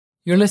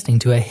You're listening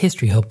to a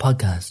History Hub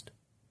podcast.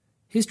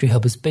 History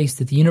Hub is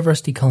based at the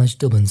University College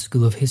Dublin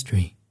School of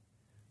History.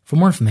 For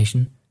more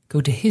information,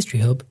 go to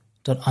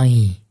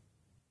historyhub.ie.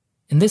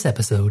 In this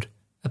episode,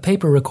 a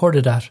paper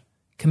recorded at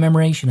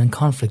Commemoration and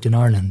Conflict in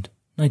Ireland,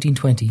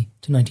 1920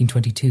 to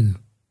 1922.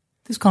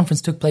 This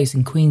conference took place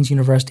in Queen's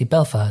University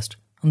Belfast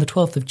on the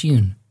 12th of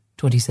June,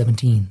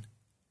 2017.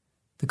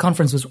 The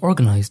conference was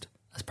organised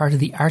as part of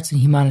the Arts and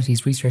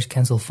Humanities Research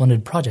Council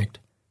funded project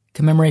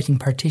Commemorating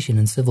Partition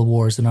and Civil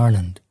Wars in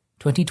Ireland,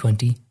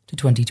 2020 to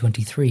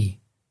 2023,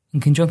 in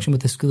conjunction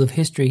with the School of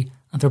History,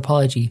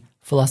 Anthropology,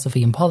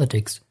 Philosophy and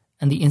Politics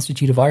and the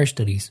Institute of Irish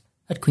Studies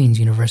at Queen's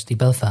University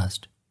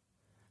Belfast.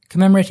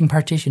 Commemorating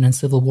Partition and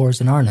Civil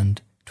Wars in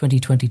Ireland,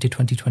 2020 to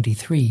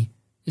 2023,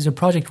 is a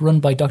project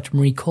run by Dr.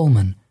 Marie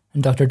Coleman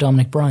and Dr.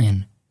 Dominic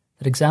Bryan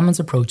that examines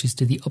approaches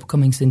to the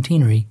upcoming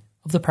centenary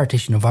of the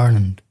Partition of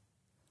Ireland.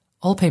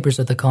 All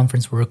papers at the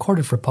conference were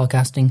recorded for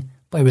podcasting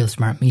by Real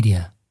Smart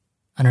Media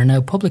and are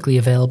now publicly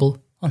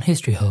available on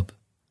History Hub.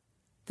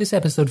 This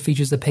episode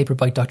features a paper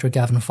by Dr.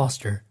 Gavin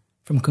Foster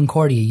from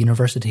Concordia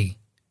University.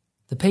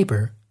 The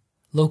paper,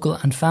 Local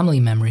and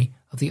Family Memory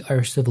of the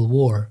Irish Civil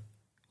War,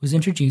 was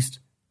introduced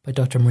by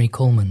Dr. Marie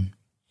Coleman.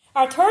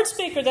 Our third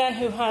speaker then,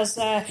 who has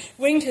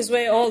winged his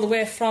way all the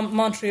way from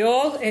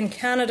Montreal in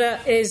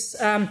Canada, is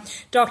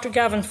Dr.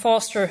 Gavin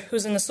Foster,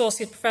 who's an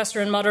Associate Professor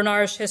in Modern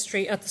Irish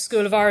History at the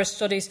School of Irish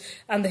Studies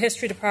and the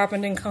History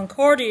Department in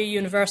Concordia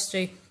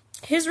University.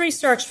 His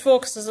research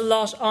focuses a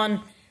lot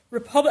on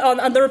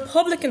the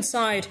Republican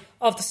side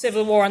of the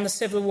Civil War and the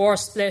Civil War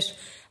split,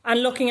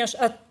 and looking at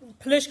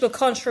political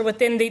culture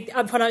within the,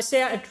 when I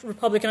say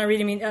Republican, I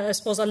really mean, I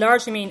suppose I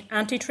largely mean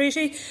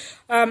anti-treaty,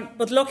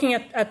 but looking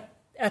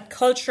at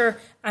culture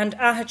and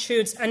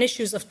attitudes and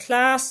issues of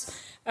class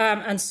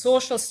and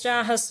social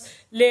status,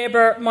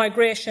 labour,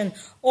 migration,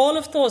 all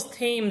of those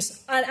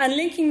themes, and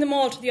linking them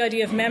all to the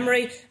idea of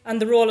memory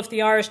and the role of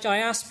the Irish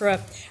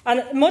diaspora.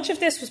 And much of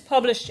this was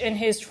published in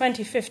his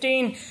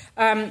 2015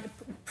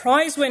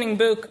 prize-winning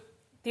book,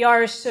 The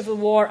Irish Civil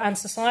War and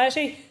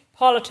Society,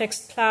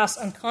 Politics, Class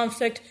and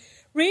Conflict,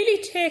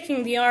 really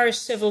taking the Irish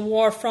Civil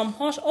War from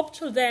what up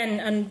till then,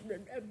 and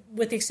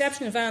with the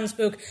exception of Anne's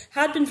book,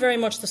 had been very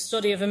much the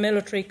study of a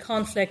military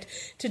conflict,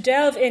 to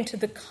delve into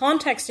the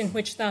context in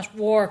which that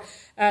war,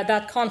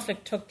 that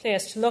conflict took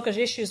place, to look at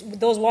issues,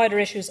 those wider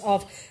issues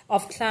of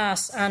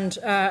class and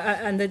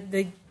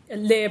the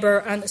labour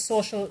and the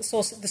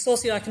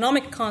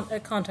socio-economic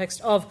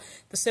context of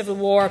the Civil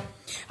War.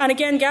 And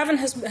again, Gavin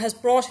has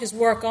brought his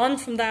work on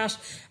from that,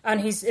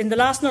 and he's, in the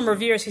last number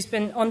of years, he's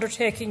been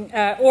undertaking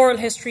oral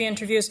history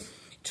interviews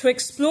to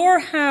explore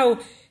how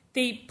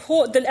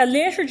a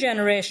later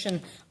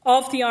generation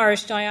of the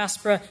Irish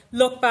diaspora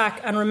look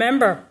back and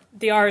remember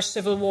the Irish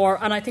Civil War.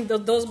 And I think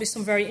that those will be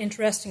some very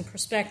interesting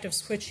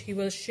perspectives which he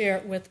will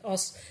share with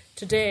us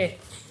today.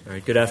 All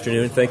right, good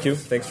afternoon. Thank you.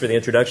 Thanks for the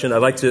introduction.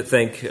 I'd like to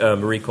thank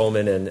Marie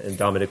Coleman and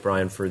Dominic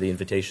Bryan for the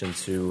invitation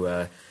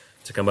to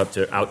come up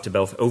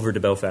over to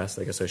Belfast,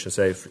 I guess I should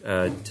say,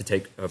 to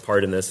take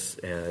part in this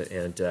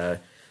and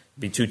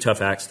be two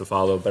tough acts to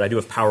follow. But I do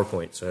have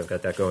PowerPoint, so I've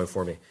got that going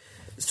for me.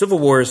 Civil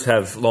wars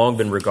have long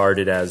been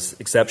regarded as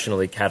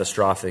exceptionally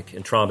catastrophic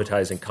and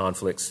traumatizing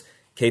conflicts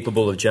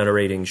capable of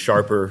generating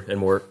sharper and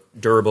more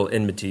durable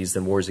enmities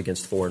than wars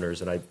against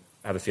foreigners. And I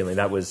have a feeling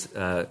that was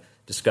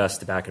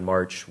discussed back in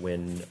March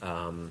when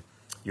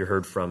you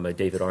heard from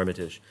David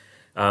Armitage.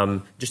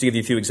 Just to give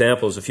you a few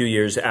examples, a few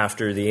years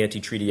after the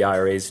anti-treaty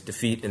IRA's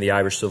defeat in the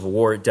Irish Civil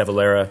War, De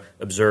Valera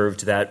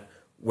observed that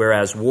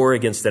whereas war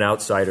against an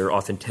outsider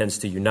often tends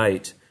to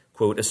unite,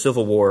 quote, a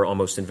civil war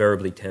almost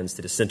invariably tends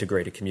to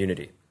disintegrate a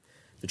community.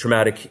 The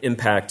traumatic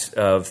impact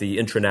of the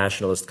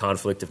intranationalist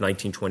conflict of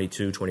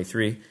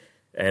 1922-23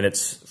 and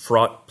its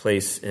fraught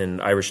place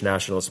in Irish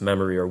nationalist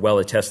memory are well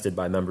attested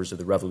by members of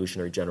the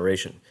revolutionary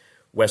generation.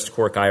 West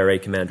Cork IRA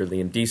commander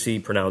Liam Deasy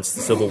pronounced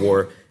the Civil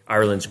War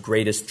Ireland's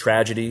greatest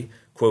tragedy,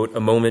 quote, a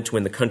moment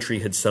when the country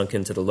had sunk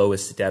into the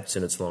lowest depths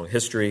in its long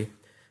history.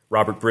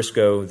 Robert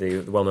Briscoe, the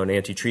well-known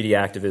anti-treaty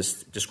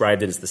activist,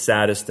 described it as the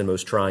saddest and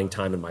most trying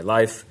time in my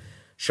life.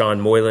 Sean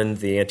Moylan,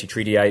 the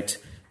anti-treatyite,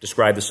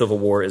 described the Civil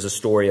War as a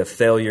story of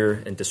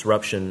failure and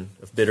disruption,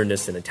 of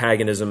bitterness and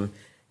antagonism.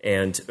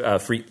 And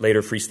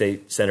later Free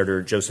State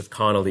Senator Joseph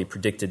Connolly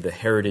predicted the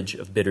heritage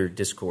of bitter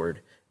discord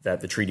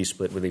that the treaty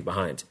split would leave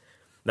behind.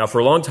 Now, for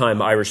a long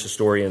time, Irish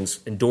historians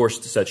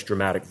endorsed such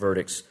dramatic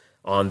verdicts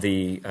on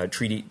the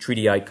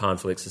treatyite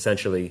conflict's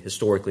essentially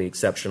historically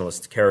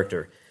exceptionalist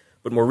character.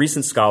 But more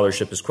recent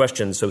scholarship has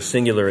questioned so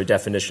singular a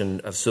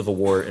definition of civil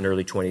war in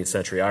early 20th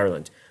century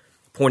Ireland,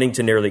 pointing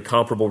to nearly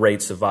comparable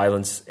rates of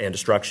violence and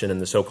destruction in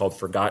the so-called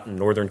forgotten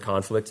northern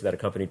conflict that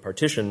accompanied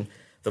partition.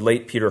 The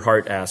late Peter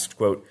Hart asked,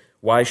 quote,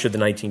 why should the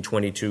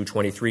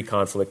 1922-23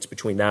 conflict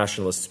between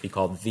nationalists be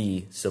called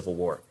the Civil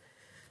War?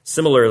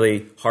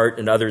 Similarly, Hart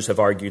and others have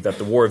argued that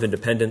the War of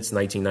Independence,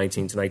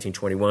 1919 to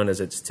 1921,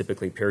 as it's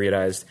typically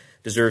periodized,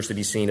 deserves to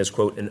be seen as,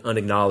 quote, an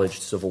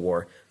unacknowledged civil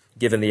war,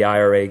 given the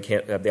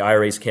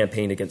IRA's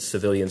campaign against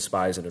civilian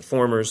spies and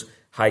informers,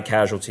 high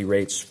casualty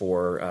rates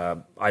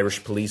for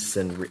Irish police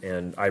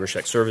and Irish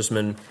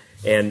ex-servicemen,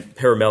 and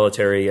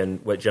paramilitary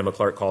and what Gemma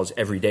Clark calls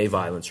everyday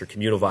violence or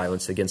communal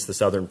violence against the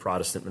Southern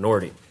Protestant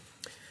minority.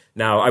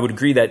 Now, I would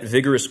agree that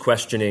vigorous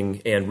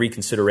questioning and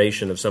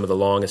reconsideration of some of the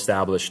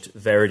long-established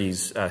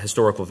verities,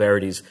 historical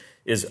verities,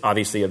 is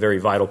obviously a very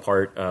vital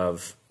part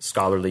of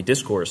scholarly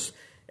discourse,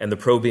 and the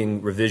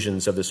probing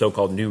revisions of the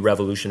so-called new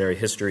revolutionary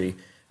history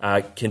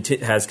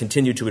has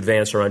continued to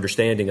advance our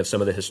understanding of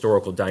some of the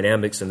historical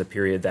dynamics in the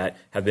period that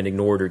have been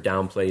ignored or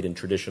downplayed in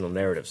traditional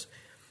narratives.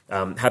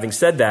 Having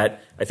said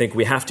that, I think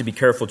we have to be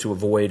careful to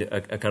avoid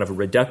a kind of a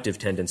reductive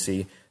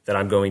tendency that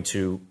I'm going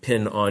to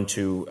pin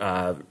onto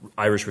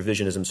Irish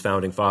revisionism's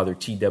founding father,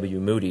 T.W.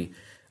 Moody,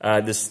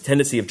 this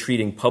tendency of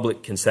treating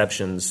public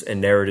conceptions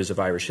and narratives of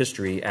Irish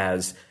history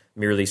as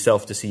merely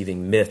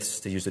self-deceiving myths,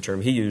 to use the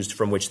term he used,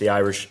 from which the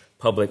Irish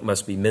public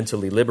must be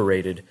mentally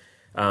liberated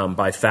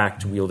by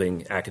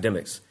fact-wielding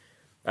academics.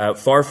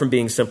 Far from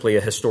being simply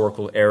a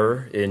historical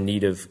error in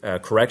need of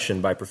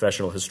correction by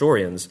professional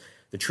historians,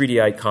 the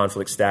Treatyite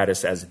conflict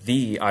status as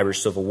the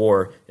Irish Civil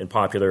War in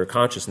popular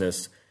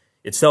consciousness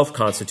itself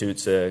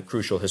constitutes a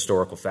crucial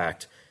historical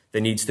fact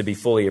that needs to be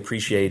fully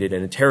appreciated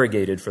and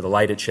interrogated for the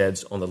light it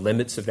sheds on the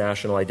limits of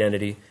national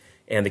identity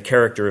and the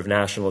character of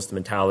nationalist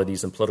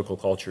mentalities and political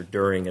culture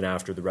during and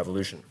after the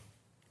Revolution.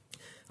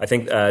 I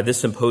think this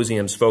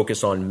symposium's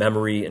focus on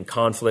memory and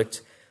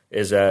conflict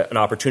is an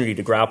opportunity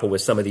to grapple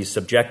with some of these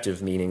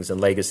subjective meanings and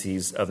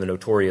legacies of the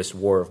notorious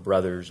War of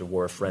Brothers, or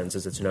War of Friends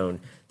as it's known,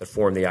 that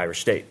formed the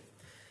Irish state.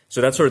 So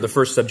that's sort of the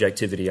first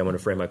subjectivity I want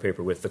to frame my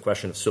paper with, the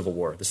question of civil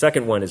war. The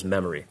second one is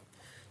memory.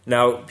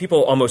 Now,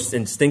 people almost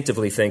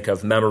instinctively think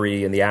of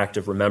memory and the act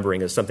of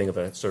remembering as something of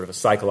a sort of a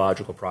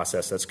psychological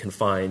process that's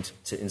confined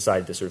to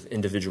inside the sort of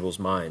individual's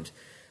mind.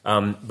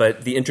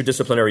 But the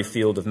interdisciplinary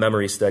field of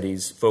memory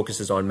studies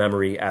focuses on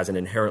memory as an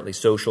inherently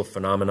social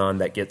phenomenon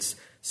that gets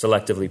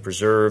selectively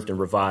preserved and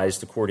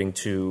revised according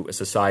to a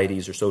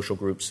society's or social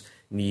group's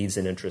needs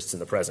and interests in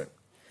the present.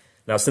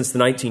 Now, since the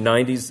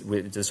 1990s,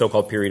 with the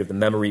so-called period of the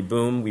memory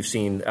boom, we've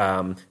seen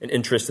an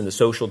interest in the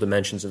social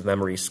dimensions of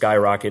memory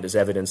skyrocket, as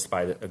evidenced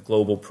by a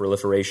global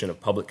proliferation of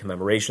public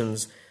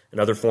commemorations and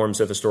other forms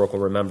of historical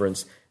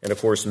remembrance, and, of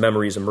course,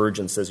 memory's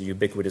emergence as a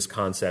ubiquitous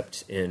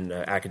concept in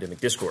academic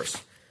discourse.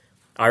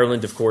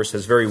 Ireland, of course,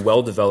 has very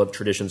well-developed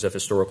traditions of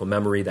historical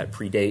memory that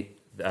predate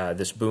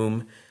this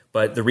boom,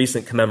 but the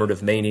recent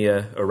commemorative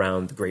mania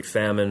around the Great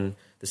Famine,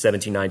 the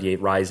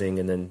 1798 Rising,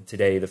 and then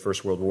today the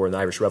First World War and the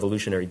Irish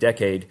Revolutionary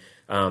Decade,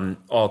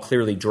 all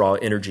clearly draw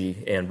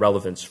energy and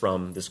relevance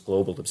from this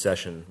global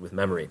obsession with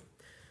memory.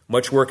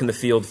 Much work in the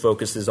field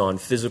focuses on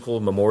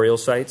physical memorial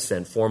sites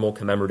and formal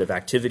commemorative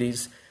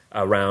activities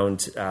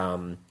around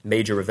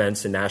major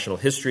events in national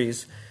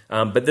histories,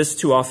 but this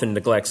too often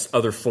neglects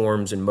other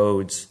forms and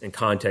modes and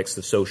contexts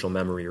of social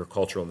memory or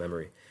cultural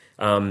memory.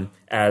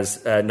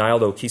 As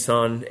Niall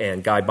O'Keeson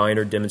and Guy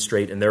Bynard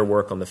demonstrate in their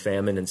work on the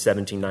famine in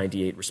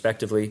 1798,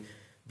 respectively,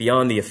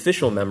 beyond the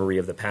official memory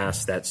of the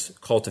past that's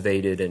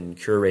cultivated and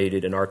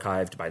curated and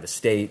archived by the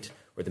state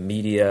or the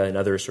media and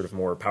other sort of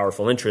more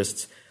powerful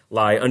interests,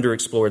 lie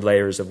underexplored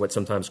layers of what's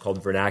sometimes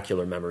called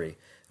vernacular memory,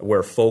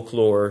 where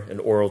folklore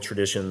and oral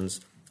traditions,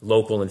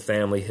 local and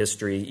family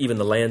history, even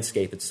the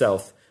landscape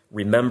itself,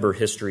 remember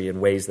history in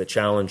ways that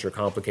challenge or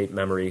complicate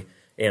memory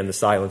and the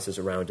silences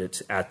around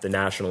it at the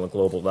national and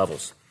global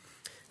levels.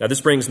 Now,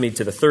 this brings me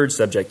to the third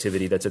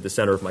subjectivity that's at the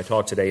center of my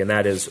talk today, and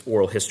that is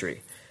oral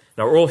history.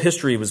 Now, oral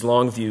history was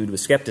long viewed with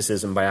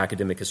skepticism by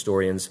academic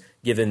historians,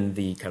 given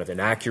the kind of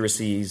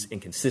inaccuracies,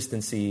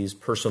 inconsistencies,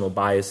 personal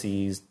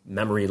biases,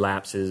 memory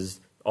lapses,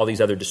 all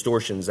these other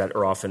distortions that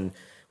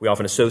we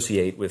often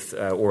associate with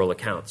oral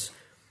accounts.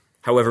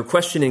 However,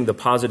 questioning the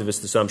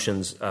positivist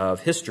assumptions of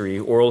history,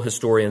 oral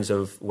historians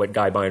of what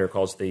Guy Bynard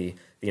calls the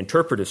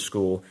interpretive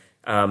school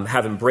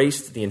have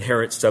embraced the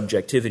inherent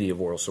subjectivity of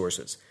oral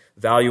sources,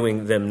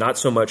 valuing them not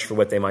so much for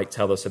what they might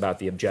tell us about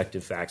the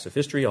objective facts of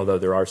history, although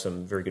there are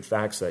some very good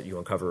facts that you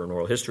uncover in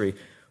oral history,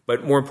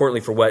 but more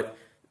importantly for what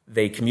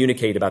they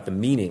communicate about the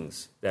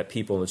meanings that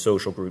people and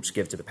social groups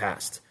give to the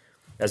past.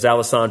 As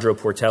Alessandro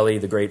Portelli,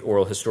 the great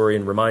oral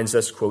historian, reminds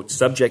us, quote,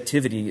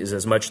 subjectivity is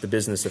as much the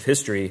business of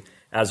history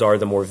as are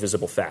the more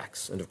visible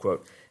facts, end of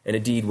quote. And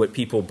indeed, what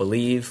people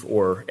believe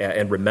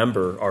and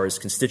remember are as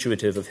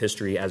constitutive of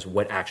history as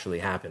what actually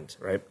happened,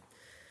 right?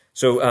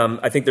 So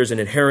I think there's an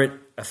inherent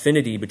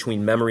affinity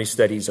between memory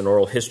studies and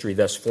oral history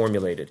thus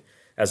formulated.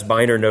 As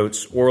Bynard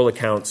notes, oral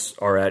accounts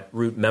are at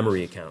root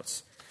memory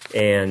accounts,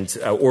 and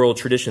oral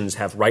traditions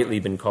have rightly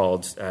been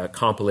called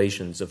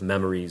compilations of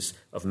memories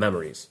of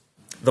memories.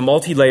 The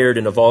multi-layered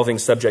and evolving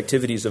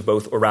subjectivities of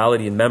both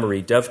orality and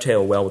memory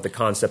dovetail well with the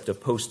concept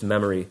of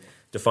post-memory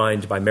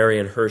defined by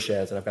Marian Hirsch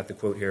as, and I've got the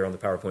quote here on the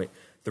PowerPoint,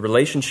 the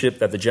relationship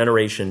that the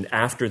generation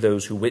after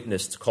those who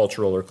witnessed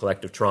cultural or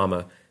collective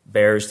trauma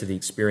bears to the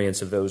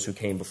experience of those who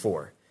came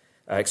before.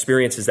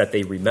 Experiences that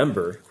they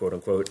remember, quote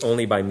unquote,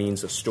 only by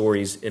means of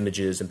stories,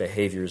 images, and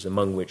behaviors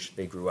among which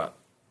they grew up.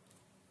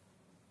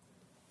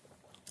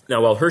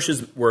 Now, while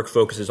Hirsch's work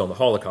focuses on the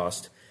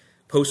Holocaust,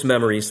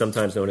 post-memory,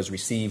 sometimes known as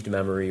received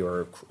memory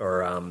or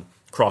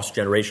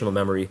cross-generational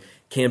memory,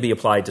 can be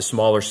applied to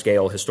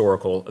smaller-scale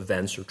historical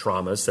events or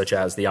traumas, such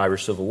as the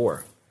Irish Civil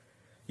War.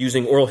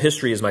 Using oral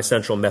history as my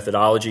central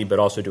methodology, but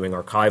also doing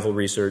archival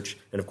research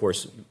and, of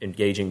course,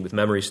 engaging with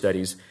memory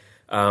studies,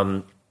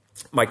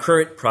 my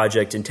current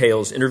project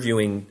entails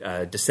interviewing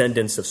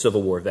descendants of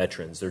Civil War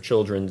veterans, their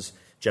children's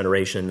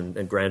generation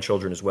and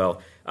grandchildren as well,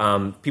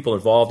 people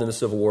involved in the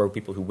Civil War,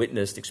 people who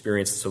witnessed,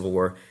 experienced the Civil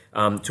War,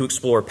 to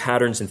explore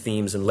patterns and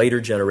themes in later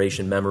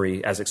generation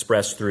memory as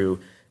expressed through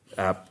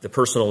the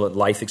personal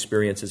life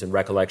experiences and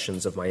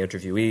recollections of my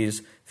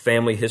interviewees,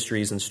 family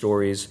histories and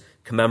stories,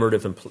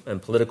 commemorative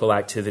and political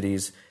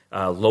activities,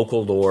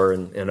 local lore,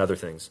 and other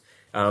things.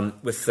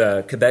 With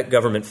Quebec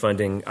government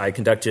funding, I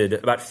conducted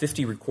about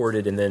 50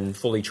 recorded and then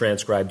fully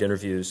transcribed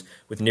interviews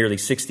with nearly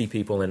 60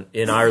 people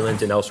in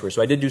Ireland and elsewhere.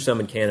 So I did do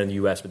some in Canada and the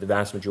U.S., but the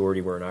vast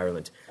majority were in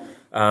Ireland.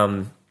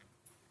 And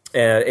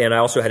I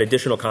also had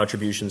additional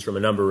contributions from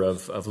a number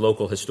of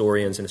local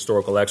historians and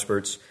historical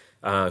experts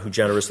who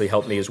generously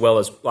helped me, as well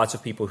as lots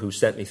of people who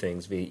sent me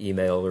things via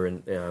email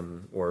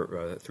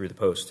or through the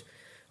post.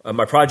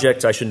 My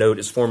project, I should note,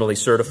 is formally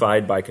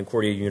certified by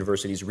Concordia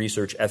University's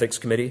Research Ethics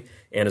Committee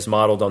and is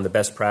modeled on the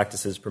best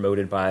practices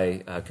promoted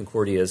by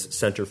Concordia's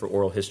Center for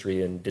Oral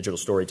History and Digital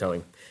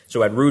Storytelling.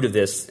 So at root of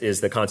this is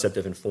the concept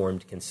of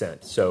informed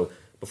consent. So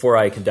before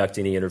I conduct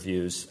any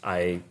interviews,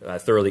 I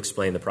thoroughly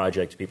explain the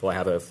project to people. I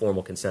have a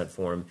formal consent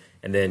form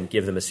and then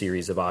give them a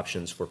series of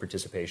options for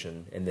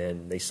participation, and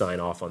then they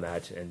sign off on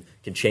that and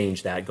can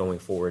change that going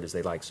forward as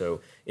they like. So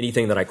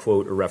anything that I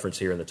quote or reference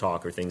here in the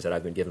talk are things that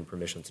I've been given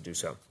permission to do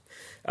so.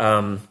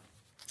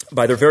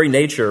 By their very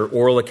nature,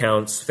 oral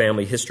accounts,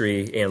 family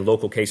history, and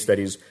local case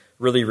studies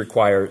really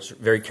require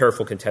very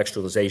careful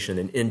contextualization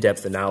and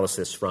in-depth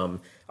analysis from,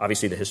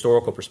 obviously, the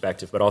historical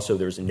perspective, but also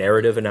there's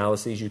narrative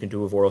analyses you can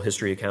do of oral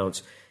history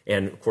accounts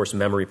and, of course,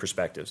 memory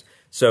perspectives.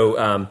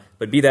 So,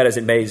 but be that as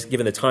it may,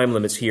 given the time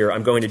limits here,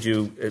 I'm going to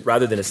do,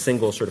 rather than a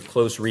single sort of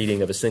close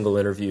reading of a single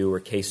interview or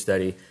case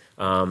study,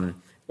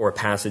 or a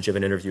passage of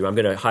an interview, I'm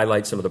going to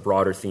highlight some of the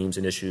broader themes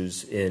and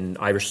issues in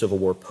Irish Civil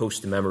War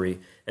post-memory,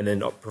 and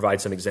then I'll provide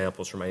some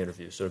examples from my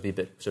interview. So it'll be a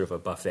bit sort of a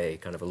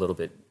buffet, kind of a little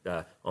bit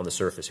on the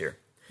surface here.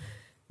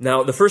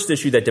 Now, the first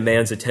issue that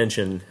demands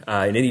attention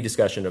in any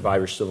discussion of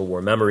Irish Civil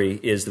War memory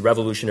is the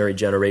revolutionary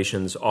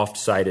generation's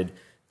oft-cited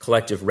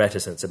collective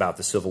reticence about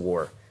the Civil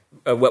War.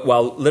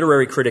 While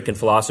literary critic and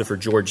philosopher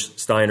George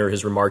Steiner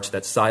has remarked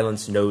that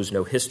silence knows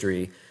no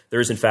history,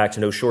 there is in fact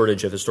no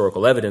shortage of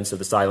historical evidence of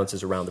the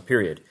silences around the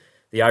period.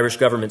 The Irish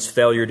government's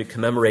failure to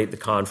commemorate the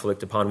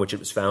conflict upon which it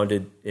was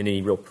founded in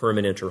any real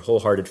permanent or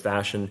wholehearted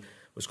fashion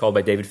was called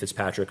by David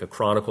Fitzpatrick a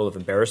chronicle of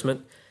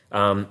embarrassment,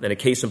 and a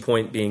case in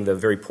point being the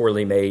very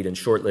poorly made and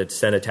short-lived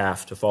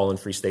cenotaph to fallen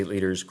Free State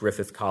leaders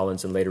Griffith,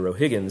 Collins, and later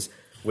O'Higgins,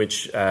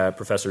 which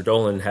Professor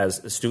Dolan has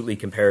astutely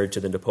compared to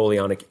the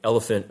Napoleonic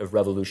elephant of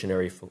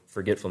revolutionary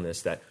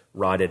forgetfulness that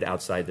rotted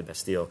outside the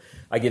Bastille.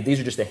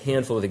 These are just a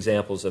handful of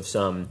examples of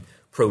some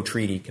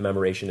pro-treaty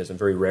commemorationism,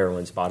 very rare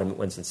ones, bottom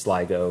ones in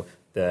Sligo,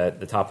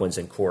 the top one's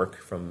in Cork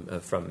from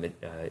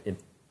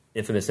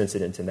infamous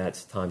incident, and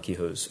that's Tom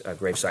Kehoe's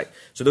gravesite.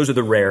 So those are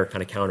the rare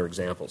kind of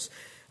counterexamples.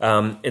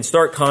 In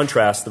stark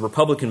contrast, the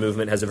Republican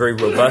movement has a very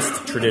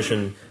robust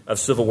tradition of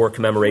Civil War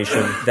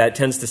commemoration that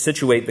tends to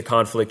situate the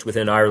conflict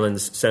within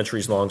Ireland's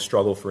centuries-long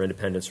struggle for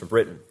independence from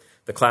Britain.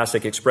 The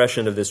classic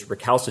expression of this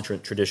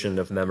recalcitrant tradition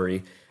of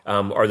memory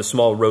are the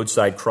small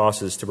roadside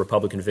crosses to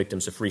Republican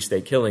victims of Free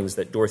State killings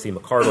that Dorothy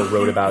McCardle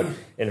wrote about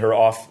in her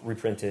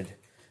oft-reprinted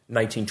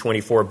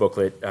 1924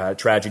 booklet,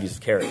 Tragedies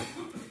of Kerry.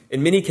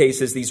 In many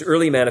cases, these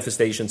early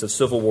manifestations of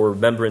Civil War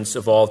remembrance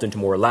evolved into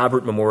more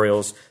elaborate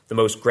memorials, the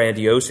most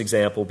grandiose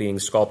example being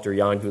sculptor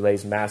Jan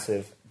Goulet's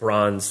massive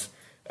bronze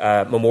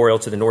memorial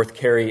to the North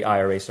Kerry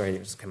IRA, sorry, it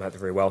doesn't come out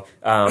very well,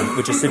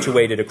 which is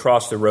situated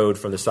across the road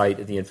from the site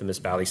of the infamous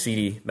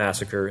Ballyseedy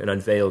massacre and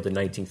unveiled in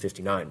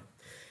 1959.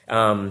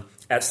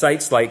 At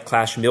sites like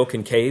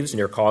Clashmilkin Caves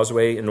near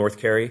Causeway in North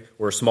Kerry,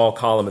 where a small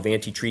column of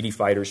anti-treaty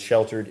fighters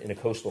sheltered in a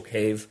coastal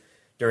cave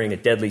during a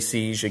deadly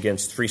siege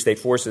against Free State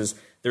forces,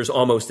 there's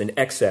almost an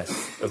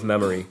excess of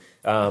memory,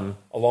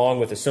 along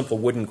with a simple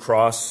wooden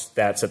cross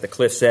that's at the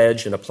cliff's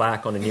edge and a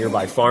plaque on a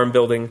nearby farm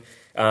building.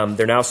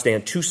 There now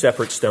stand two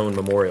separate stone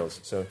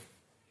memorials. So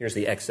here's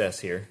the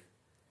excess here.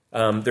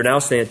 There now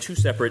stand two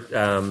separate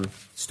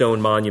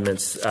stone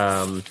monuments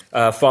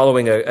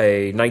following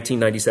a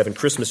 1997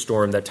 Christmas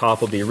storm that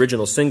toppled the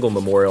original single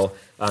memorial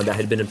that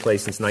had been in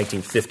place since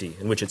 1950,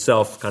 and which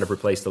itself kind of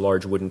replaced the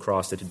large wooden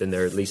cross that had been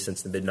there at least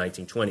since the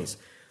mid-1920s.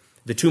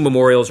 The two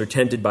memorials are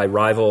tended by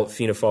rival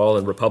Fianna Fáil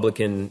and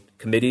Republican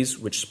committees,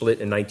 which split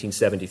in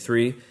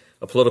 1973,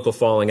 a political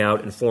falling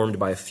out informed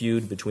by a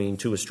feud between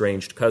two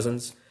estranged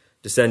cousins,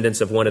 descendants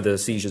of one of the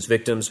siege's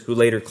victims, who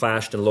later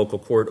clashed in local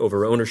court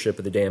over ownership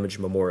of the damaged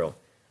memorial.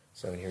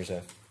 So here's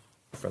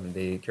from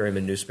the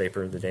Kerryman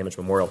newspaper, the damaged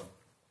memorial.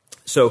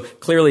 So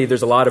clearly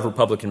there's a lot of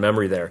Republican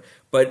memory there.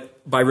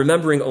 But by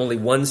remembering only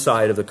one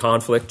side of the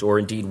conflict, or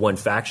indeed one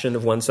faction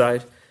of one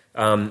side,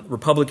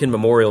 Republican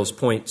memorials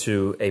point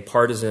to a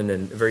partisan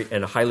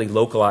and a highly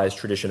localized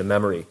tradition of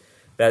memory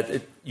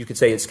that you could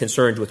say it's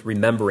concerned with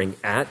remembering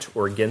at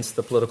or against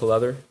the political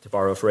other, to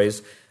borrow a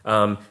phrase.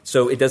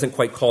 So it doesn't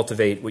quite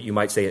cultivate what you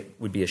might say it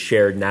would be a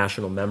shared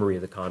national memory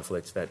of the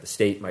conflict that the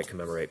state might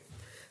commemorate.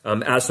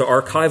 As to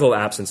archival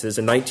absences,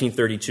 in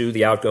 1932,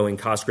 the outgoing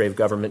Cosgrave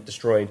government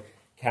destroyed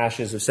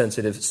caches of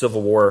sensitive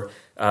Civil War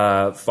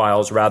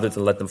files rather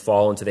than let them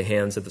fall into the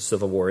hands of the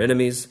Civil War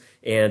enemies,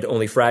 and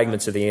only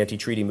fragments of the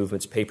anti-treaty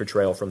movement's paper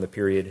trail from the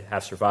period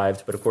have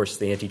survived. But of course,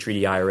 the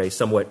anti-treaty IRA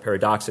somewhat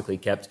paradoxically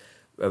kept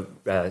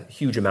a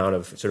huge amount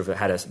of,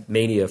 had a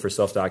mania for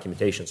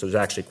self-documentation, so there's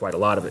actually quite a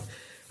lot of it.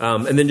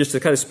 And then just to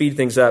kind of speed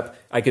things up,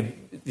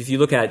 if you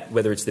look at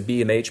whether it's the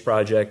BMH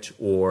Project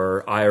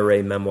or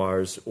IRA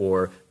memoirs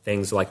or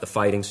things like the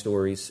Fighting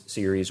Stories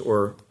series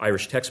or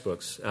Irish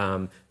textbooks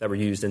that were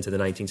used into the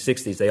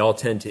 1960s, they all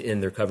tend to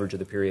end their coverage of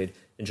the period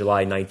in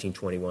July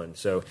 1921.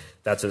 So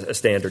that's a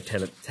standard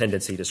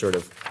tendency to sort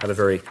of have a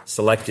very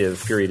selective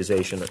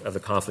periodization of the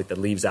conflict that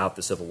leaves out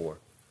the Civil War.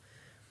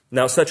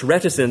 Now, such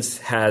reticence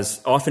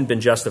has often been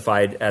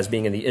justified as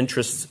being in the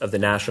interests of the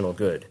national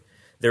good.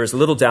 There is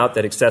little doubt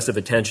that excessive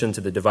attention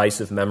to the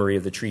divisive memory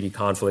of the treaty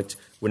conflict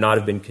would not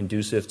have been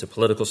conducive to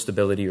political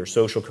stability or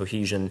social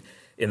cohesion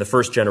in the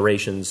first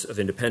generations of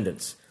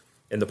independence.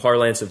 In the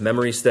parlance of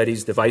memory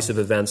studies, divisive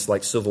events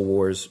like civil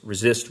wars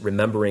resist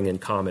remembering in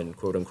common,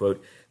 quote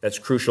unquote. That's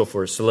crucial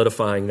for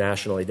solidifying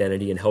national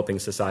identity and helping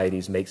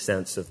societies make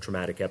sense of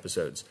traumatic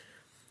episodes.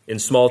 In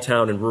small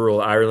town and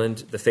rural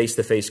Ireland, the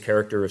face-to-face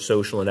character of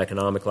social and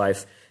economic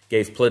life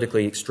gave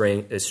politically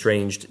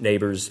estranged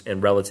neighbors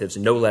and relatives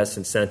no less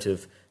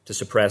incentive to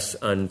suppress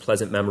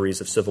unpleasant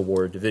memories of Civil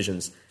War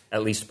divisions,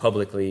 at least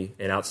publicly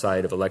and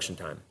outside of election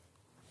time.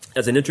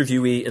 As an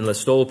interviewee in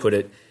Listowel put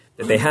it,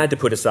 that they had to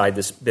put aside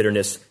this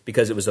bitterness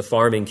because it was a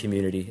farming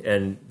community,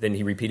 and then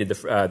he repeated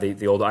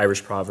the old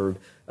Irish proverb,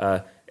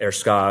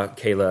 Erska,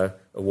 Kayla,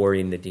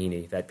 Awari,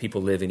 Nadini, that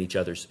people live in each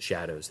other's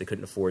shadows. They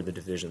couldn't afford the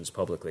divisions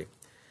publicly.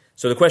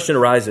 So the question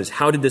arises,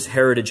 how did this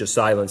heritage of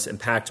silence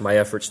impact my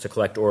efforts to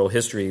collect oral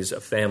histories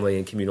of family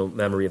and communal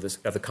memory of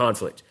the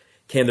conflict?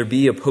 Can there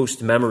be a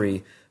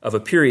post-memory of a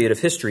period of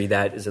history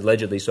that is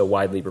allegedly so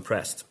widely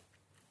repressed?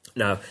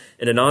 Now,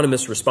 an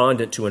anonymous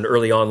respondent to an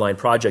early online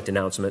project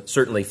announcement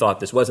certainly thought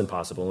this wasn't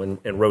possible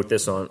and wrote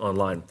this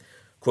online.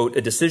 Quote,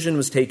 a decision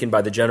was taken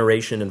by the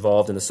generation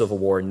involved in the Civil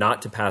War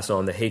not to pass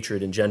on the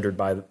hatred engendered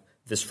by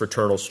this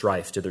fraternal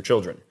strife to their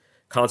children.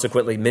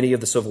 Consequently, many of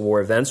the Civil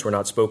War events were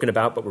not spoken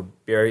about but were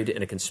buried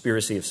in a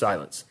conspiracy of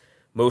silence.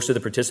 Most of the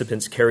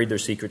participants carried their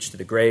secrets to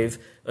the grave,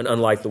 and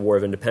unlike the War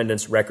of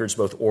Independence, records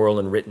both oral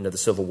and written of the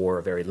Civil War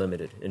are very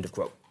limited, end of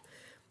quote.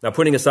 Now,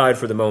 putting aside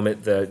for the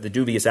moment the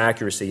dubious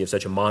accuracy of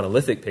such a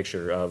monolithic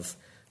picture of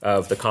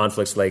the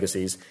conflict's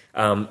legacies,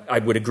 I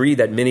would agree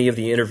that many of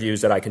the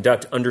interviews that I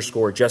conduct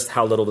underscore just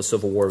how little the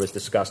Civil War was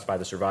discussed by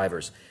the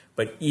survivors.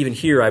 But even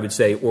here, I would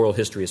say oral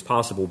history is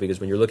possible because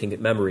when you're looking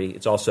at memory,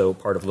 it's also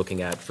part of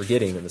looking at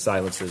forgetting and the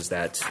silences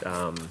that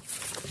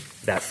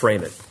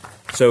frame it.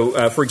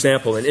 So, for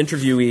example, an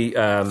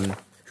interviewee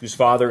whose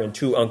father and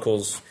two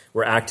uncles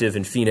were active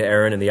in Fianna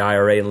Éireann and the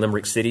IRA in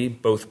Limerick City,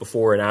 both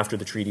before and after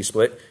the treaty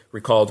split,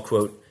 recalled,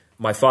 quote,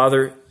 my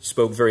father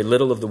spoke very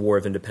little of the War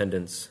of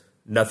Independence,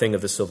 nothing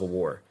of the Civil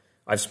War.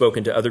 I've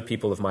spoken to other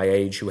people of my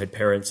age who had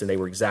parents and they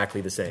were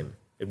exactly the same.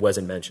 It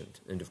wasn't mentioned,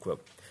 end of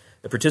quote.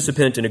 The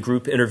participant in a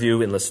group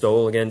interview in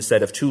Listowel, again,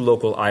 said of two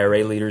local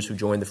IRA leaders who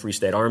joined the Free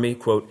State Army,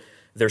 quote,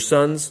 their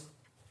sons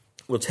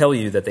will tell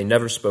you that they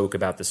never spoke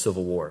about the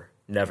Civil War.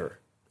 Never,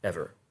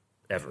 ever,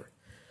 ever.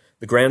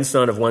 The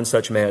grandson of one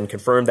such man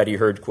confirmed that he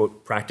heard,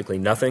 quote, practically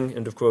nothing,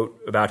 end of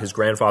quote, about his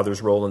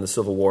grandfather's role in the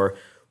Civil War,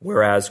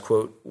 whereas,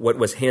 quote, what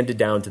was handed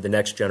down to the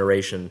next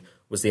generation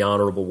was the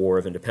Honorable War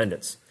of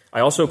Independence.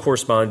 I also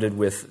corresponded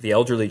with the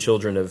elderly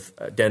children of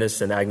Dennis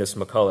and Agnes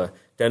McCullough.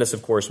 Dennis,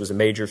 of course, was a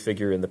major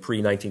figure in the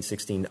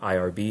pre-1916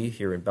 IRB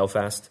here in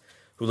Belfast,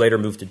 who later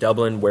moved to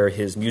Dublin, where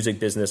his music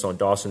business on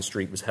Dawson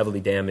Street was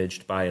heavily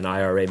damaged by an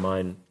IRA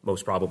mine,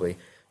 most probably,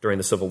 during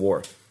the Civil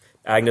War.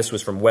 Agnes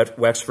was from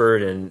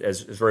Wexford and,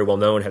 as is very well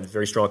known, had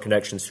very strong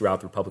connections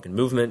throughout the Republican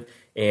movement,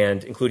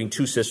 and including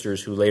two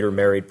sisters who later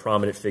married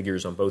prominent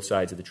figures on both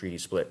sides of the treaty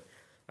split.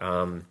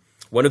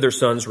 One of their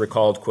sons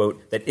recalled,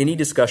 quote, that any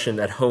discussion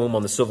at home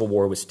on the Civil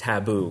War was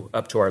taboo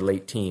up to our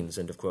late teens,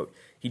 end of quote.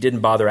 He didn't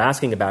bother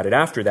asking about it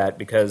after that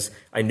because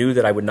I knew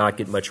that I would not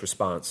get much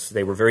response.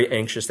 They were very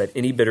anxious that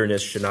any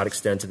bitterness should not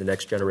extend to the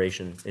next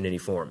generation in any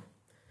form.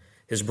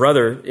 His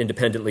brother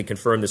independently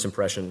confirmed this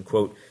impression,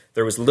 quote,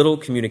 there was little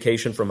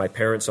communication from my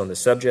parents on this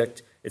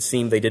subject. It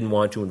seemed they didn't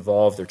want to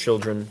involve their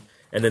children.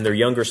 And then their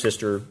younger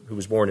sister, who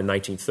was born in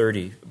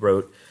 1930,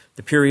 wrote,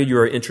 the period you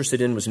are interested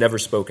in was never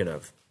spoken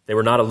of. They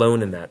were not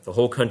alone in that. The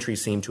whole country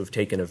seemed to have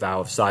taken a vow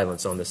of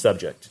silence on this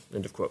subject,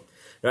 end of quote.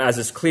 Now, as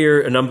is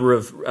clear, a number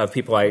of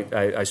people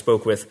I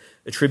spoke with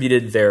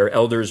attributed their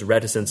elders'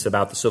 reticence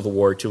about the Civil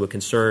War to a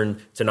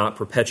concern to not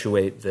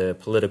perpetuate the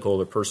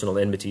political or personal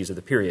enmities of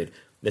the period.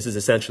 This is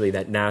essentially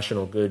that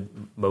national good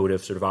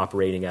motive sort of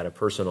operating at a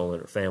personal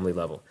or family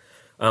level.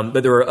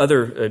 But there are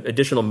other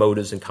additional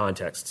motives and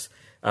contexts.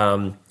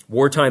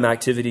 Wartime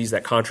activities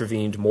that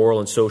contravened moral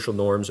and social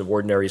norms of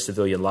ordinary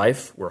civilian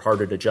life were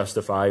harder to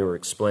justify or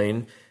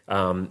explain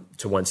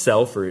to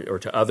oneself or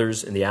to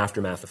others in the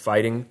aftermath of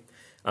fighting.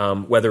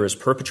 Whether as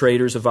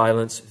perpetrators of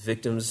violence,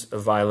 victims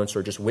of violence,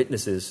 or just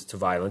witnesses to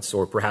violence,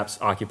 or perhaps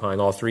occupying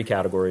all three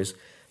categories,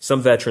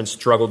 some veterans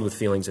struggled with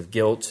feelings of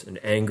guilt and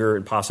anger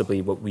and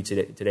possibly what we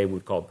today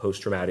would call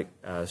post-traumatic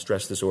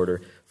stress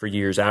disorder for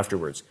years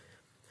afterwards.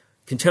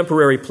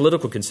 Contemporary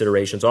political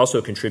considerations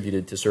also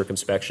contributed to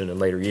circumspection in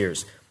later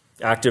years.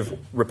 Active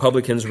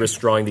Republicans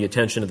risked drawing the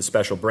attention of the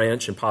special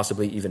branch and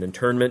possibly even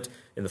internment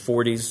in the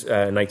 40s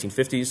and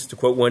 1950s. To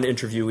quote one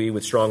interviewee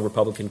with strong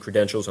Republican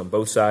credentials on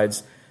both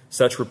sides,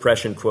 such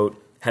repression, quote,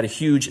 had a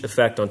huge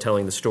effect on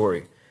telling the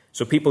story.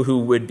 So people who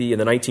would be in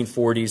the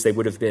 1940s, they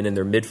would have been in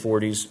their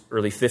mid-40s,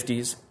 early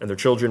 50s, and their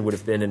children would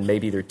have been in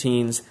maybe their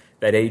teens,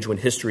 that age when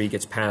history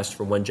gets passed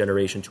from one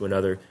generation to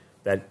another,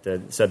 that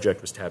the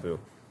subject was taboo.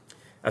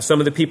 As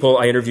some of the people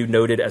I interviewed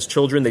noted, as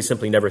children, they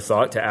simply never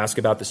thought to ask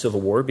about the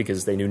Civil War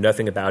because they knew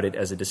nothing about it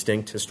as a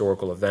distinct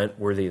historical event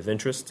worthy of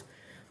interest.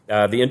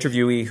 The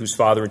interviewee, whose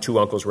father and two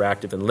uncles were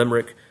active in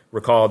Limerick,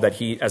 recalled that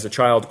he, as a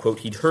child, quote,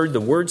 he'd heard the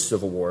word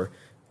Civil War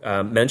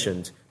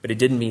mentioned, but it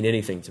didn't mean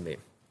anything to me.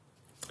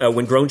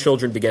 When grown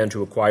children began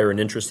to acquire an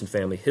interest in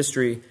family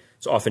history,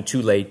 it's often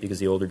too late because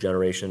the older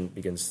generation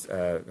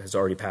has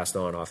already passed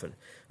on often.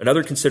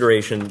 Another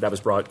consideration that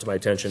was brought to my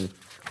attention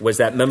was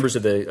that members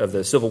of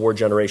the Civil War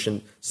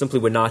generation simply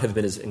would not have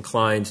been as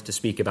inclined to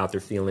speak about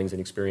their feelings and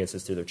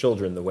experiences to their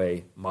children the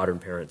way modern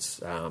parents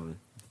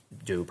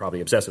do,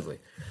 probably obsessively.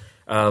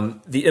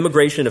 The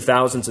immigration of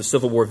thousands of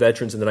Civil War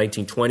veterans in the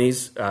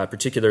 1920s,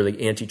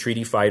 particularly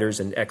anti-treaty fighters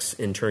and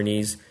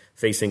ex-internees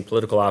facing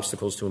political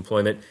obstacles to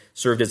employment,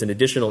 served as an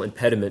additional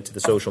impediment to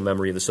the social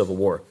memory of the Civil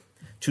War.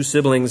 Two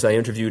siblings I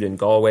interviewed in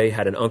Galway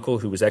had an uncle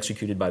who was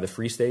executed by the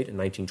Free State in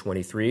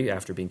 1923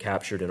 after being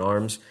captured in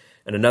arms,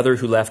 and another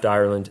who left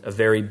Ireland a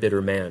very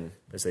bitter man,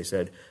 as they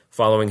said,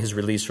 following his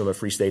release from a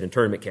Free State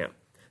internment camp.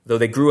 Though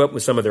they grew up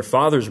with some of their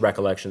father's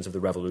recollections of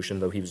the revolution,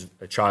 though he was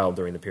a child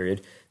during the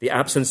period, the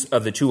absence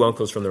of the two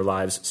uncles from their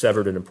lives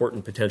severed an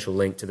important potential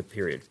link to the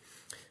period.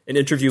 An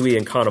interviewee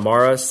in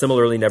Connemara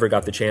similarly never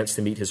got the chance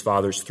to meet his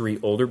father's three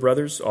older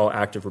brothers, all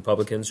active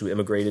Republicans who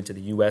immigrated to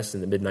the U.S.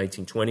 in the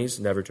mid-1920s,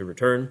 never to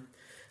return.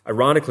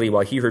 Ironically,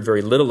 while he heard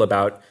very little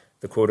about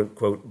the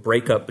quote-unquote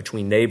breakup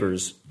between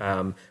neighbors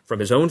from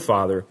his own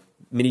father,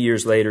 many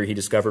years later he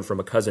discovered from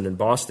a cousin in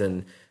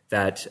Boston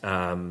that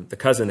the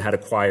cousin had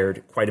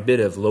acquired quite a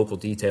bit of local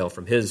detail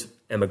from his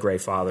emigre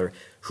father,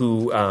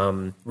 who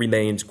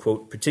remained,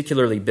 quote,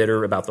 particularly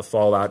bitter about the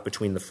fallout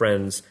between the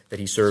friends that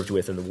he served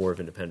with in the War of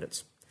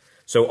Independence.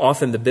 So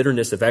often the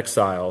bitterness of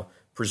exile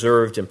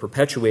preserved and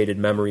perpetuated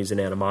memories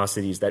and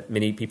animosities that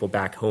many people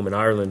back home in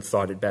Ireland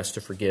thought it best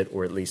to forget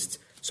or at least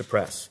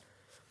suppress.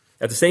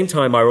 At the same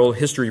time, our oral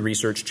history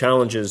research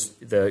challenges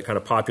the kind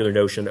of popular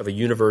notion of a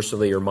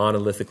universally or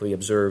monolithically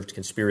observed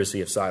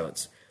conspiracy of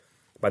silence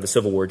by the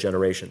Civil War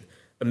generation.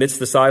 Amidst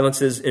the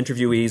silences,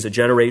 interviewees a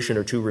generation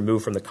or two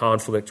removed from the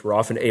conflict were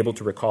often able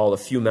to recall a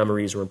few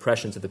memories or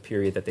impressions of the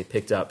period that they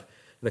picked up.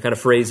 And the kind of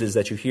phrases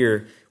that you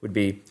hear would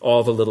be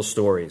all the little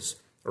stories,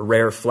 or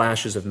rare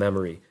flashes of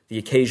memory, the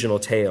occasional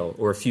tale,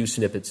 or a few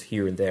snippets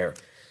here and there.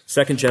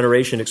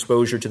 Second-generation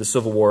exposure to the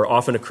Civil War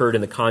often occurred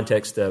in the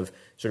context of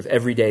sort of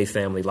everyday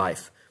family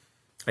life.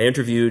 I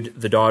interviewed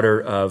the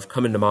daughter of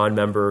Cumann na mBan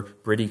member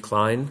Bridie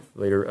Klein,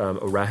 later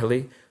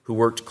O'Rahilly, who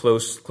worked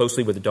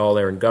closely with the Dáil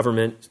Éireann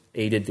government,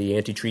 aided the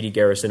anti-treaty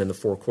garrison in the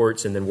Four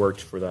Courts, and then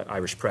worked for the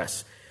Irish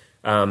press.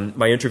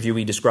 My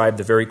interviewee described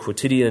the very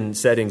quotidian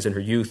settings in her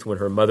youth when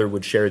her mother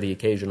would share the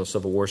occasional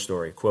Civil War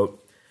story.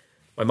 Quote,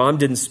 "My mom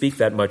didn't speak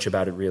that much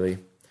about it, really.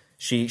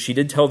 She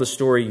did tell the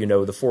story,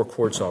 the Four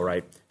Courts, all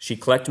right.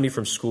 She'd collect me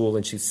from school,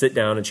 and she'd sit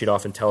down, and she'd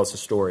often tell us a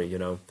story,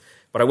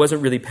 But I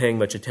wasn't really paying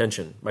much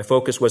attention. My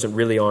focus wasn't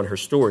really on her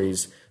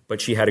stories, but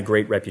she had a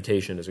great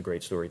reputation as a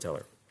great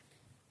storyteller."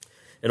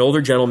 An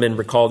older gentleman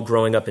recalled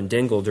growing up in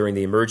Dingle during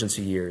the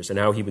emergency years and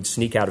how he would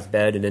sneak out of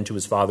bed and into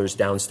his father's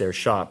downstairs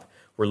shop,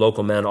 where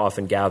local men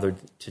often gathered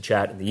to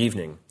chat in the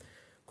evening.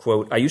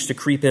 Quote, "I used to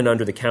creep in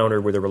under the counter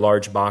where there were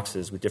large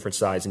boxes with different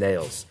size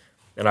nails,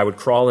 and I would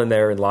crawl in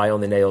there and lie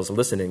on the nails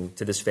listening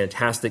to this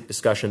fantastic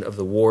discussion of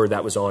the war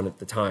that was on at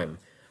the time.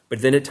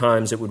 But then at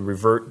times it would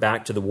revert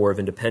back to the War of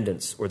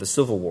Independence or the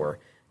Civil War,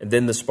 and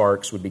then the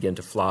sparks would begin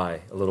to fly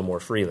a little more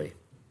freely."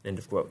 End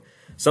of quote.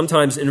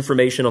 Sometimes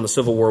information on the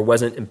Civil War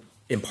wasn't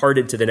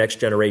imparted to the next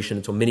generation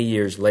until many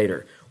years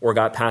later, or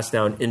got passed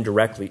down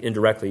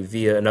indirectly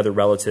via another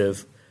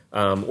relative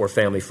or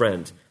family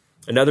friend.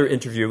 Another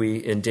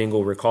interviewee in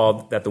Dingle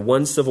recalled that the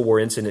one Civil War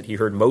incident he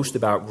heard most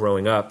about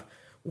growing up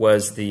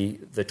was the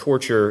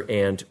torture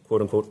and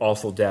quote-unquote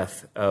awful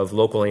death of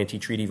local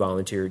anti-treaty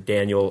volunteer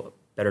Daniel,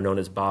 better known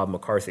as Bob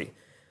McCarthy.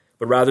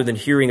 But rather than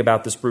hearing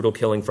about this brutal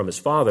killing from his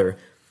father,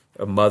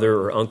 a mother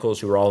or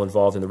uncles who were all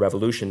involved in the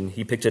revolution,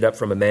 he picked it up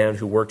from a man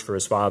who worked for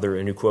his father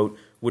and who, quote,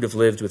 would have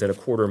lived within a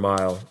quarter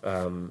mile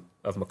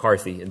of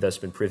McCarthy and thus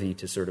been privy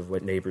to sort of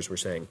what neighbors were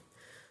saying.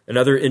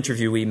 Another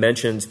interviewee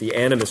mentioned the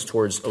animus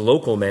towards a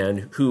local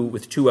man who,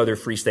 with 2 other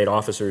Free State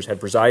officers, had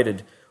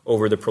presided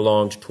over the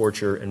prolonged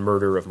torture and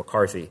murder of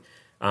McCarthy,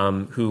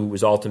 who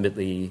was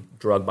ultimately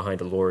dragged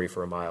behind a lorry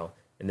for a mile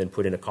and then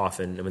put in a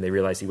coffin. And when they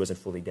realized he wasn't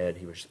fully dead,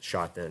 he was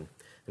shot then.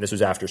 And this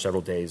was after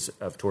several days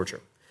of torture.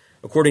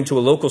 According to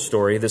a local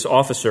story, this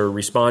officer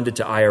responded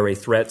to IRA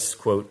threats,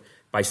 quote,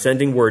 by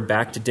sending word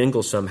back to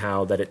Dingle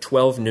somehow that at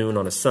 12 noon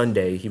on a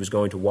Sunday he was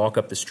going to walk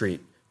up the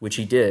street, which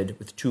he did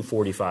with 2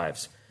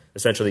 .45s,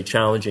 essentially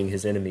challenging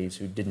his enemies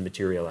who didn't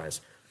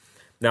materialize.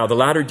 Now, the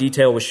latter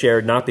detail was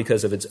shared not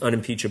because of its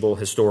unimpeachable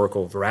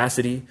historical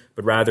veracity,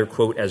 but rather,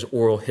 quote, as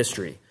oral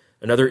history.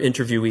 Another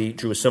interviewee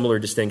drew a similar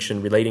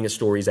distinction, relating his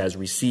stories as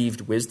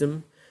received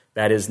wisdom,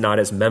 that is, not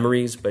as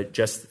memories, but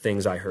just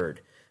things I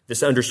heard.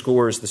 This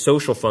underscores the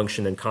social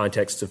function and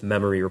contexts of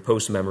memory or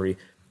post-memory,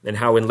 and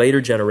how in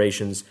later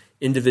generations,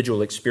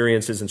 individual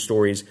experiences and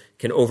stories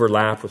can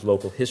overlap with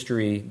local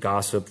history,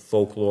 gossip,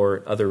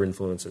 folklore, other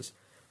influences.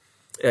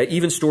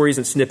 Even stories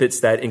and snippets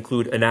that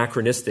include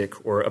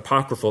anachronistic or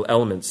apocryphal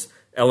elements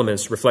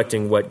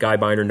reflecting what Guy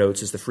Biner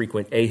notes as the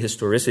frequent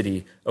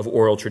ahistoricity of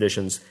oral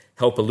traditions,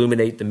 help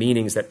illuminate the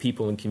meanings that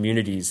people and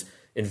communities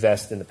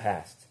invest in the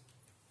past.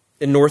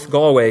 In North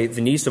Galway,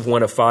 the niece of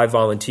one of 5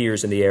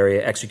 volunteers in the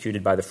area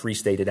executed by the Free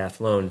State at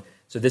Athlone.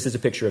 So this is a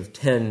picture of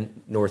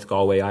 10 North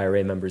Galway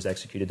IRA members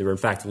executed. There were in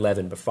fact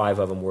 11, but 5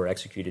 of them were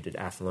executed at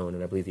Athlone,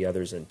 and I believe the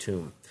others in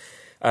Tuam.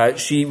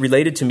 She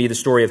related to me the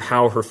story of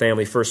how her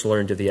family first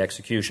learned of the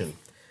execution.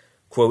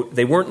 Quote,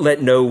 they weren't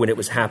let know when it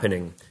was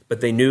happening,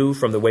 but they knew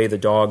from the way the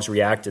dogs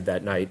reacted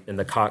that night and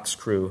the cocks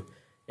crew,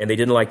 and they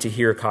didn't like to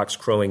hear cocks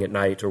crowing at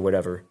night or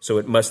whatever, so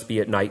it must be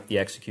at night the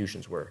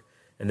executions were.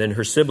 And then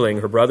her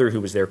sibling, her brother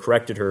who was there,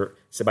 corrected her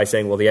by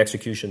saying, well, the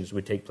executions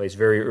would take place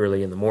very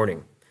early in the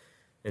morning.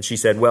 And she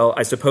said, well,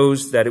 I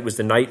suppose that it was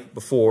the night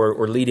before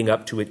or leading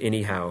up to it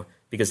anyhow,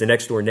 because the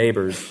next door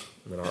neighbors,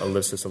 and I'll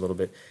list this a little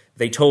bit,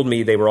 they told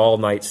me they were all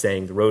night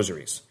saying the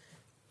rosaries.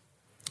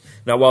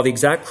 Now, while the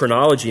exact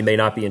chronology may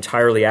not be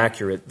entirely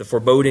accurate, the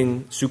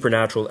foreboding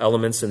supernatural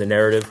elements in the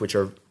narrative, which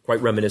are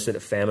quite reminiscent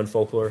of famine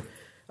folklore,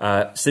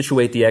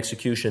 situate the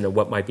execution in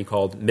what might be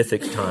called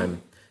mythic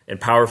time and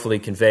powerfully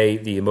convey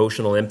the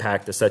emotional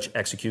impact that such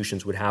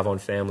executions would have on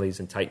families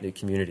and tight-knit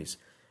communities.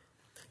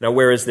 Now,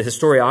 whereas the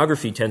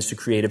historiography tends to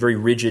create a very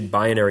rigid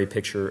binary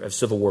picture of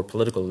Civil War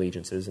political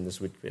allegiances, and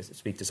this would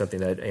speak to something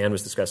that Anne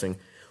was discussing,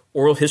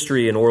 oral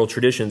history and oral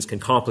traditions can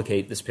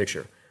complicate this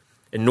picture.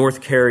 In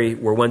North Kerry,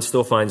 where one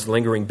still finds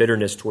lingering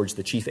bitterness towards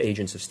the chief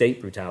agents of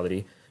state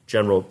brutality,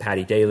 General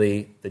Paddy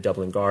Daly, the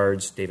Dublin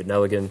Guards, David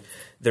Nelligan,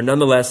 there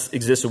nonetheless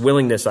exists a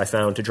willingness, I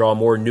found, to draw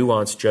more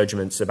nuanced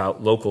judgments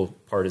about local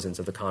partisans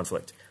of the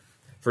conflict.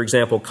 For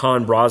example,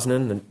 Con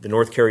Brosnan, the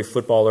North Kerry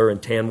footballer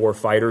and Tan War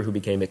fighter who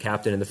became a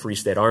captain in the Free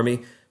State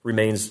Army,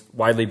 remains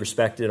widely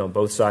respected on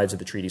both sides of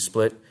the treaty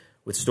split,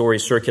 with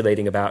stories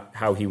circulating about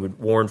how he would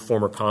warn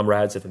former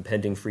comrades of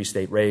impending Free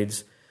State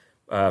raids,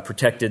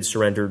 protected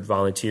surrendered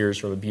volunteers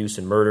from abuse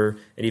and murder,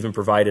 and even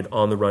provided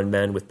on-the-run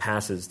men with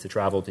passes to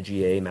travel to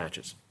GAA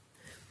matches.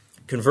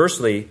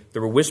 Conversely,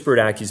 there were whispered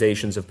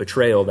accusations of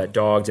betrayal that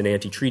dogged an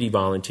anti-treaty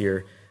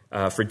volunteer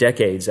for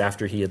decades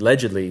after he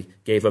allegedly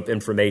gave up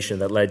information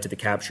that led to the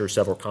capture of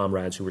several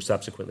comrades who were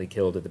subsequently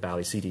killed at the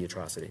Ballyseedy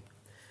atrocity.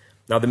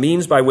 Now, the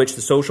means by which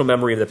the social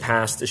memory of the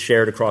past is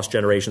shared across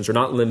generations are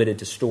not limited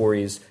to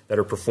stories that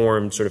are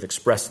performed sort of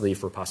expressly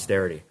for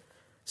posterity.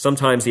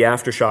 Sometimes the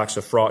aftershocks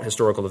of fraught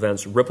historical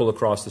events ripple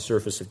across the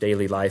surface of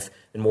daily life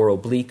in more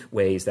oblique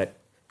ways that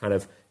kind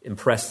of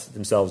impress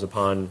themselves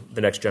upon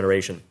the next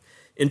generation.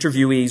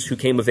 Interviewees who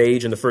came of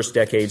age in the first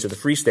decades of the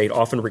Free State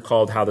often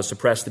recalled how the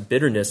suppressed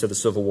bitterness of the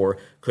Civil War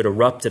could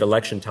erupt at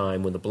election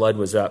time when the blood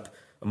was up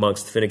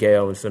amongst Fine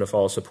Gael and Fianna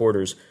Fáil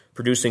supporters,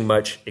 producing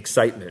much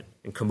excitement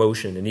and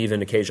commotion and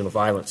even occasional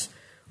violence.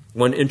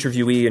 One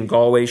interviewee in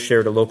Galway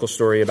shared a local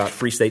story about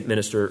Free State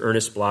Minister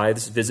Ernest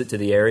Blythe's visit to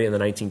the area in the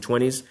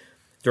 1920s,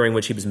 during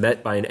which he was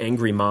met by an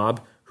angry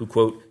mob who,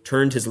 quote,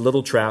 turned his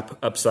little trap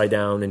upside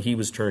down and he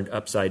was turned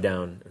upside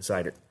down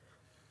inside it.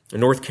 In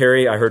North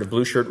Kerry, I heard of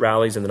blue shirt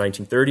rallies in the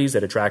 1930s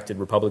that attracted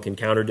Republican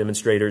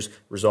counter-demonstrators,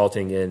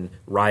 resulting in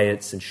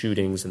riots and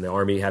shootings and the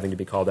army having to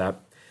be called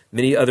out.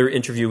 Many other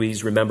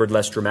interviewees remembered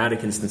less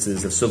dramatic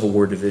instances of Civil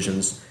War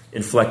divisions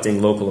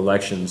inflecting local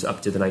elections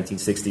up to the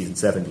 1960s and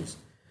 70s.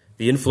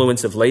 The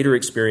influence of later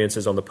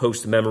experiences on the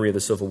post-memory of the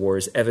Civil War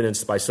is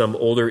evidenced by some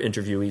older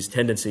interviewees'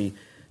 tendency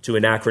to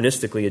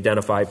anachronistically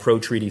identify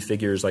pro-treaty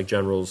figures like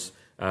Generals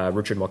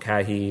Richard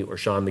Mulcahy or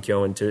Sean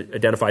McKeown, to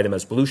identify them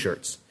as blue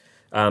shirts,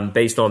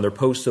 based on their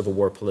post-Civil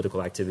War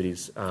political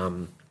activities.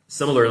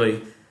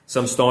 Similarly,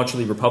 some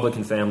staunchly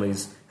Republican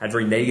families had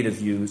very negative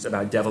views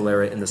about De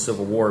Valera in the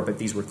Civil War, but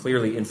these were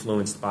clearly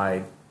influenced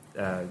by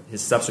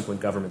his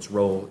subsequent government's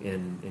role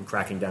in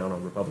cracking down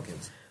on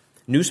Republicans.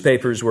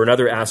 Newspapers were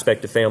another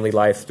aspect of family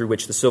life through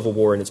which the Civil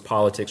War and its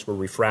politics were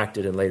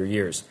refracted in later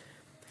years.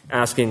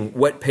 Asking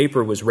what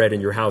paper was read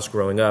in your house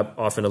growing up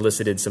often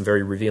elicited some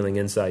very revealing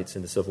insights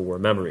into Civil War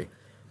memory.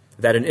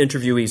 that an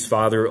interviewee's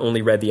father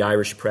only read the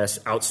Irish press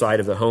outside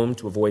of the home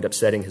to avoid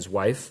upsetting his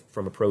wife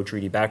from a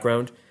pro-treaty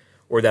background,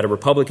 or that a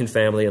Republican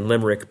family in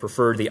Limerick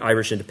preferred the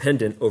Irish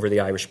Independent over the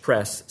Irish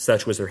press,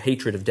 such was their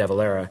hatred of De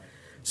Valera,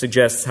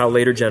 suggests how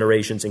later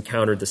generations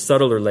encountered the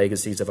subtler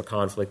legacies of a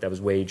conflict that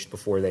was waged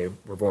before they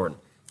were born.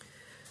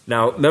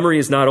 Now, memory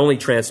is not only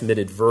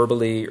transmitted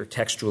verbally or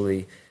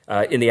textually.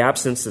 In the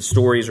absence of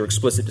stories or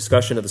explicit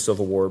discussion of the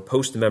Civil War,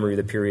 post-memory of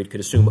the period could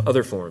assume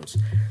other forms.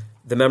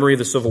 The memory of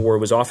the Civil War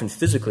was often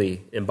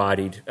physically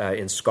embodied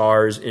in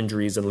scars,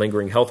 injuries, and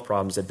lingering health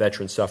problems that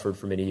veterans suffered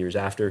for many years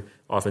after,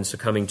 often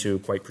succumbing to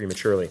quite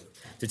prematurely.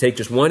 To take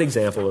just one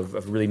example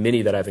of really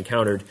many that I've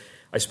encountered,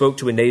 I spoke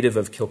to a native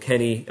of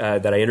Kilkenny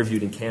that I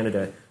interviewed in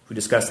Canada who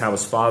discussed how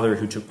his father,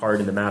 who took part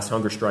in the mass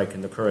hunger strike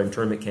in the Curragh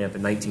internment camp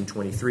in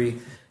 1923,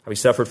 how he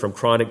suffered from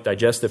chronic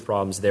digestive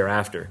problems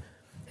thereafter.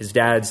 His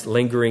dad's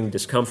lingering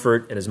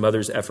discomfort and his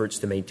mother's efforts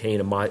to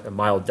maintain a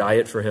mild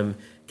diet for him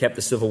kept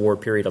the Civil War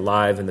period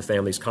alive in the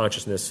family's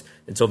consciousness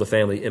until the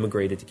family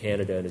immigrated to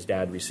Canada and his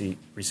dad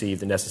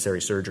received the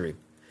necessary surgery.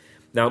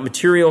 Now,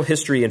 material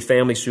history and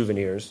family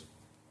souvenirs,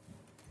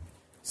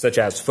 such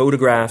as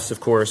photographs, of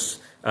course,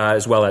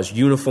 as well as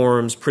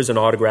uniforms, prison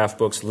autograph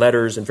books,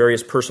 letters, and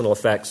various personal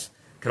effects,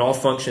 can all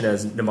function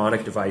as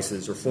mnemonic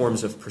devices or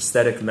forms of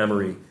prosthetic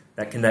memory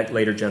that connect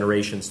later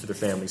generations to their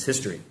family's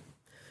history.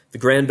 The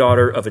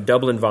granddaughter of a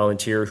Dublin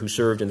volunteer who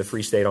served in the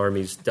Free State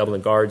Army's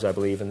Dublin Guards, I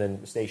believe, and then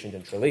was stationed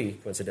in Tralee,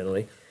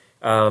 coincidentally,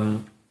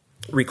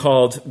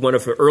 recalled one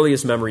of her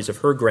earliest memories of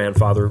her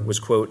grandfather was,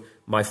 quote,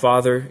 my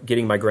father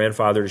getting my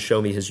grandfather to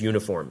show me his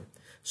uniform.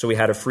 So we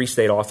had a Free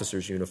State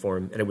officer's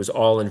uniform, and it was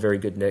all in very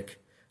good nick.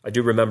 I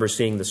do remember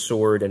seeing the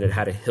sword, and it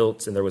had a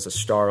hilt, and there was a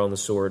star on the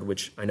sword,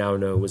 which I now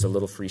know was a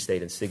little Free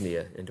State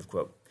insignia, end of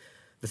quote.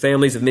 The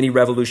families of many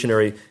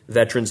Revolutionary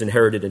veterans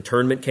inherited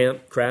internment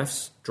camp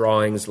crafts,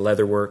 drawings,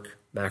 leatherwork,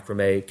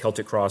 macrame,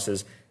 Celtic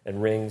crosses,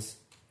 and rings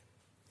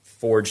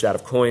forged out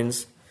of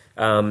coins.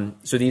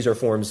 So these are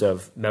forms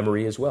of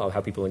memory as well,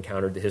 how people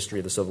encountered the history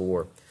of the Civil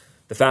War.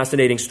 The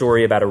fascinating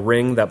story about a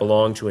ring that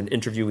belonged to an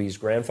interviewee's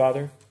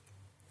grandfather,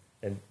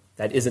 and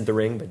that isn't the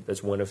ring, but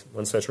that's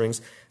one such rings.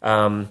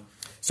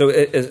 So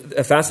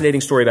a fascinating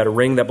story about a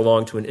ring that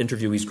belonged to an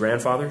interviewee's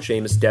grandfather,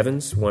 Seamus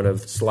Devons, one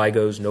of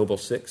Sligo's Noble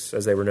Six,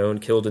 as they were known,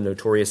 killed in a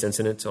notorious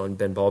incident on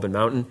Benbalbin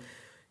Mountain,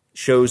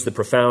 shows the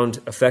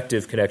profound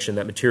affective connection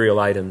that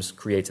material items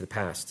create to the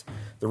past.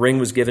 The ring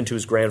was given to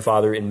his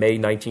grandfather in May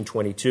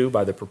 1922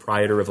 by the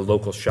proprietor of a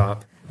local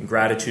shop in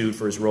gratitude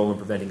for his role in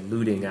preventing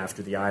looting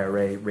after the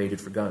IRA raided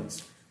for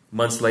guns.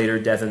 Months later,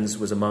 Devons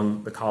was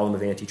among the column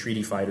of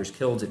anti-treaty fighters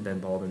killed at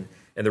Benbalbin,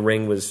 and the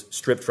ring was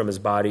stripped from his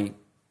body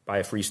by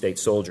a Free State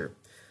soldier,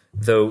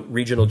 though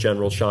Regional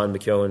General Sean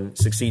McKeown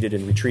succeeded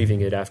in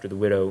retrieving it after the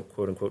widow,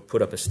 quote-unquote,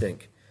 put up a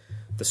stink.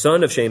 The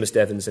son of Seamus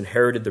Devons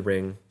inherited the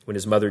ring when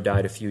his mother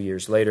died a few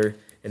years later,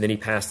 and then he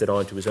passed it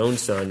on to his own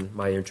son,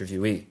 my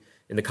interviewee.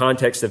 In the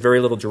context of very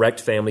little direct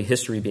family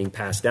history being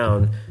passed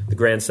down, the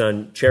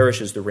grandson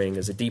cherishes the ring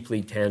as a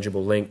deeply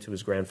tangible link to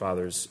his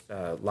grandfather's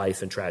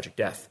life and tragic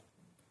death.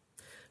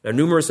 Now,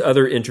 numerous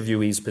other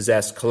interviewees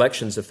possess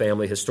collections of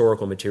family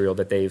historical material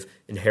that they've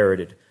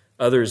inherited.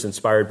 Others,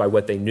 inspired by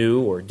what they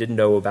knew or didn't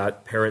know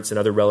about parents and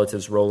other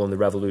relatives' role in the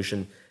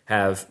Revolution,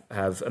 have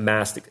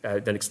amassed,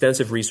 done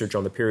extensive research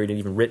on the period and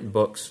even written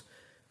books.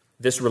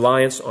 This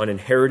reliance on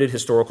inherited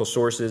historical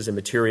sources and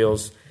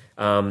materials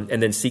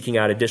and then seeking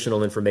out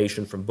additional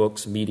information from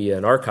books, media,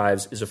 and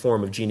archives is a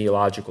form of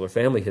genealogical or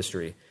family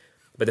history.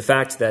 But the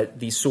fact that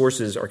these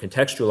sources are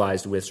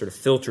contextualized with, sort of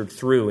filtered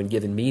through and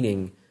given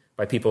meaning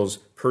by people's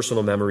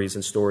personal memories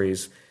and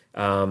stories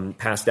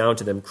passed down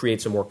to them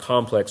creates a more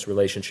complex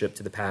relationship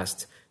to the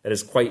past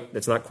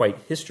that's not quite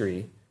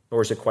history,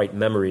 nor is it quite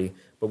memory,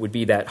 but would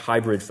be that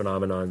hybrid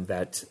phenomenon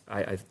that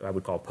I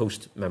would call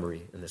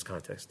post-memory in this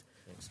context.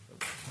 Thanks.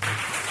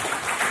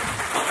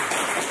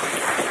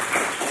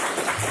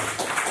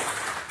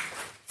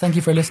 Thank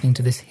you for listening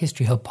to this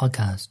History Hub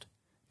podcast.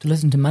 To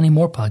listen to many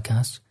more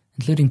podcasts,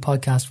 including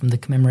podcasts from the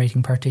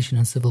Commemorating Partition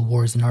and Civil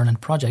Wars in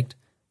Ireland project,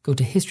 go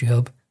to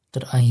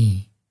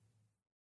historyhub.ie.